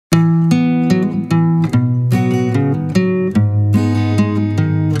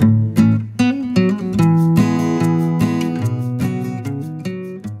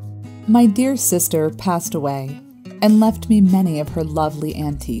My dear sister passed away and left me many of her lovely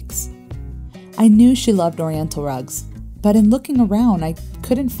antiques. I knew she loved Oriental rugs, but in looking around, I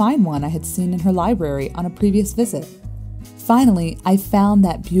couldn't find one I had seen in her library on a previous visit. Finally, I found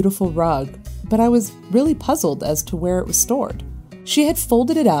that beautiful rug, but I was really puzzled as to where it was stored. She had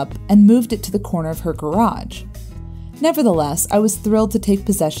folded it up and moved it to the corner of her garage. Nevertheless, I was thrilled to take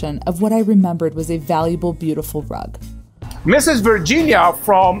possession of what I remembered was a valuable, beautiful rug. Mrs. Virginia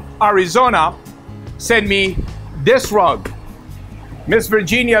from Arizona sent me this rug. Miss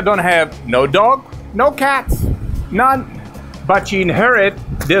Virginia don't have no dog, no cats, none, but she inherited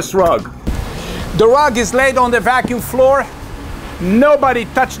this rug. The rug is laid on the vacuum floor. Nobody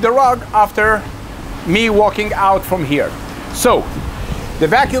touched the rug after me walking out from here. So, the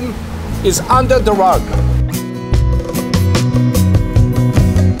vacuum is under the rug.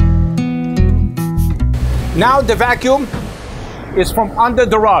 Now the vacuum is from under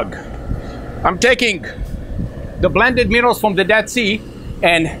the rug. I'm taking the blended minerals from the Dead Sea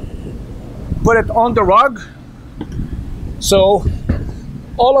and put it on the rug. So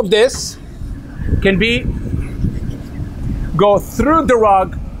all of this can go through the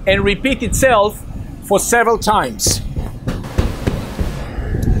rug and repeat itself for several times.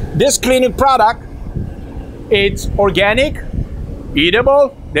 This cleaning product, it's organic,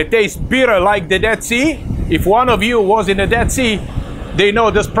 eatable, they taste bitter like the Dead Sea. If one of you was in the Dead Sea, they know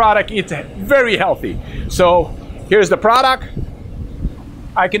this product is very healthy. So here's the product.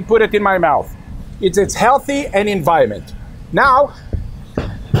 I can put it in my mouth. It's healthy and environment. Now,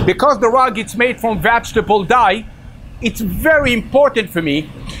 because the rug is made from vegetable dye, it's very important for me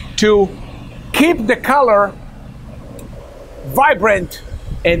to keep the color vibrant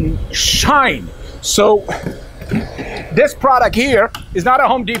and shine. So this product here is not a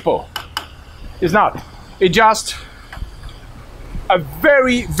Home Depot. It's not. It's just a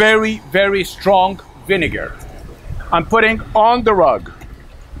very, very, very strong vinegar. I'm putting on the rug.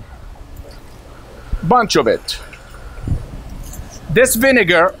 Bunch of it. This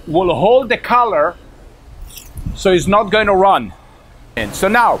vinegar will hold the color so it's not going to run. And so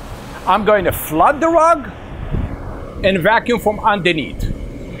now I'm going to flood the rug and vacuum from underneath.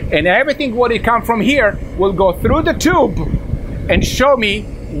 And everything what it comes from here will go through the tube and show me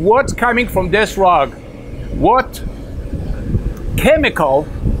what's coming from this rug. What chemical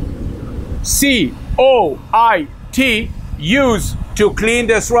COIT use to clean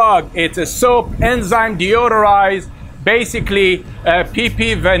this rug. It's a soap, enzyme deodorized, basically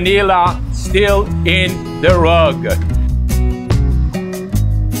PeePee vanilla still in the rug.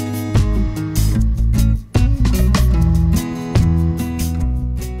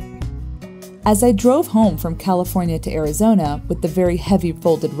 As I drove home from California to Arizona with the very heavy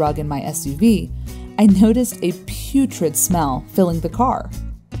folded rug in my SUV, I noticed a putrid smell filling the car.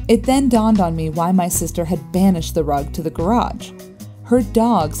 It then dawned on me why my sister had banished the rug to the garage. Her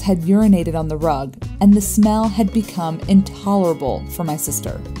dogs had urinated on the rug, and the smell had become intolerable for my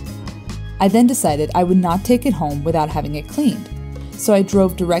sister. I then decided I would not take it home without having it cleaned, so I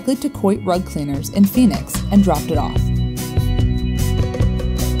drove directly to Colt Rug Cleaners in Phoenix and dropped it off.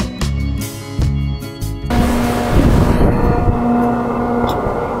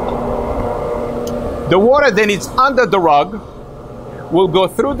 The water then is under the rug, will go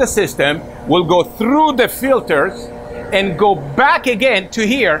through the system, will go through the filters, and go back again to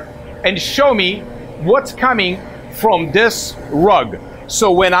here and show me what's coming from this rug. So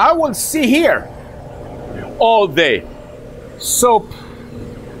when I will see here all the soap,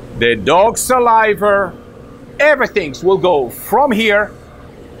 the dog saliva, everything will go from here,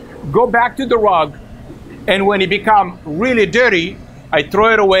 go back to the rug, and when it becomes really dirty, I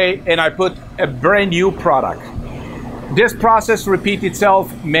throw it away and I put a brand new product. This process repeats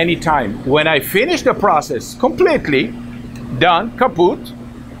itself many times. When I finish the process completely, done, kaput,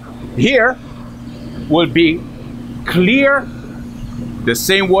 here will be clear, the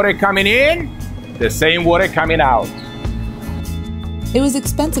same water coming in, the same water coming out. It was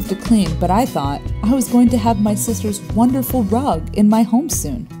expensive to clean, but I thought I was going to have my sister's wonderful rug in my home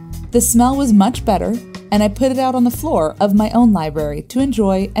soon. The smell was much better, and I put it out on the floor of my own library to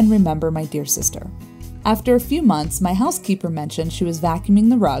enjoy and remember my dear sister. After a few months, my housekeeper mentioned she was vacuuming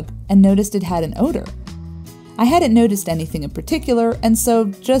the rug and noticed it had an odor. I hadn't noticed anything in particular, and so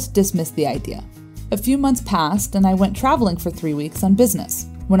just dismissed the idea. A few months passed, and I went traveling for 3 weeks on business.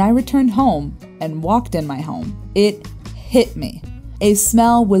 When I returned home and walked in my home, it hit me. A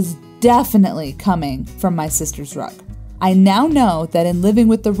smell was definitely coming from my sister's rug. I now know that in living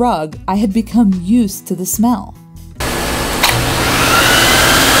with the rug, I had become used to the smell.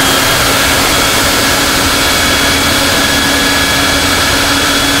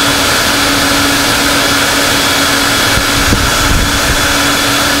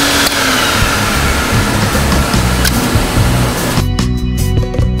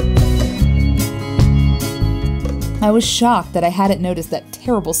 I was shocked that I hadn't noticed that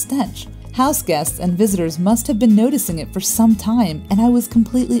terrible stench. House guests and visitors must have been noticing it for some time, and I was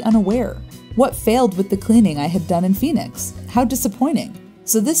completely unaware. What failed with the cleaning I had done in Phoenix? How disappointing.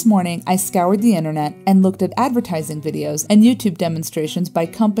 So this morning, I scoured the internet and looked at advertising videos and YouTube demonstrations by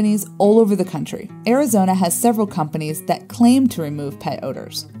companies all over the country. Arizona has several companies that claim to remove pet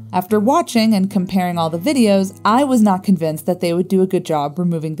odors. After watching and comparing all the videos, I was not convinced that they would do a good job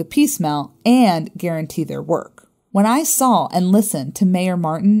removing the pee smell and guarantee their work. When I saw and listened to Mayor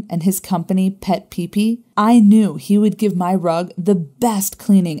Martin and his company PetPeePee, I knew he would give my rug the best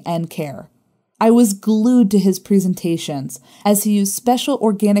cleaning and care. I was glued to his presentations as he used special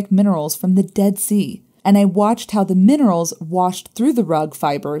organic minerals from the Dead Sea, and I watched how the minerals washed through the rug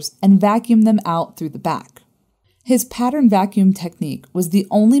fibers and vacuumed them out through the back. His pattern vacuum technique was the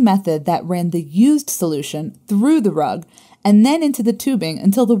only method that ran the used solution through the rug and then into the tubing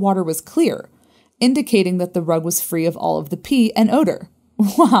until the water was clear, indicating that the rug was free of all of the pee and odor.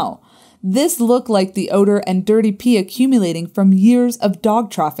 Wow! This looked like the odor and dirty pee accumulating from years of dog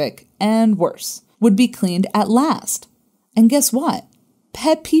traffic, and worse, would be cleaned at last. And guess what?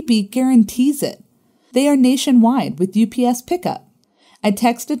 PetPeePee guarantees it. They are nationwide with UPS pickup. I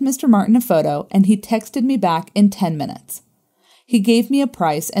texted Mr. Martin a photo, and he texted me back in 10 minutes. He gave me a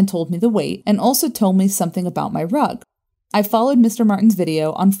price and told me the weight, and also told me something about my rug. I followed Mr. Martin's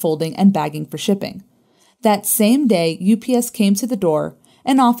video on folding and bagging for shipping. That same day, UPS came to the door,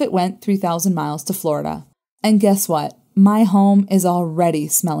 and off it went 3,000 miles to Florida. And guess what? My home is already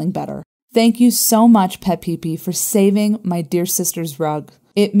smelling better. Thank you so much, PetPeePee, for saving my dear sister's rug.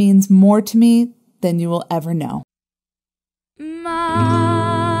 It means more to me than you will ever know.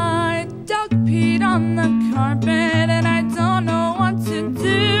 My dog peed on the carpet and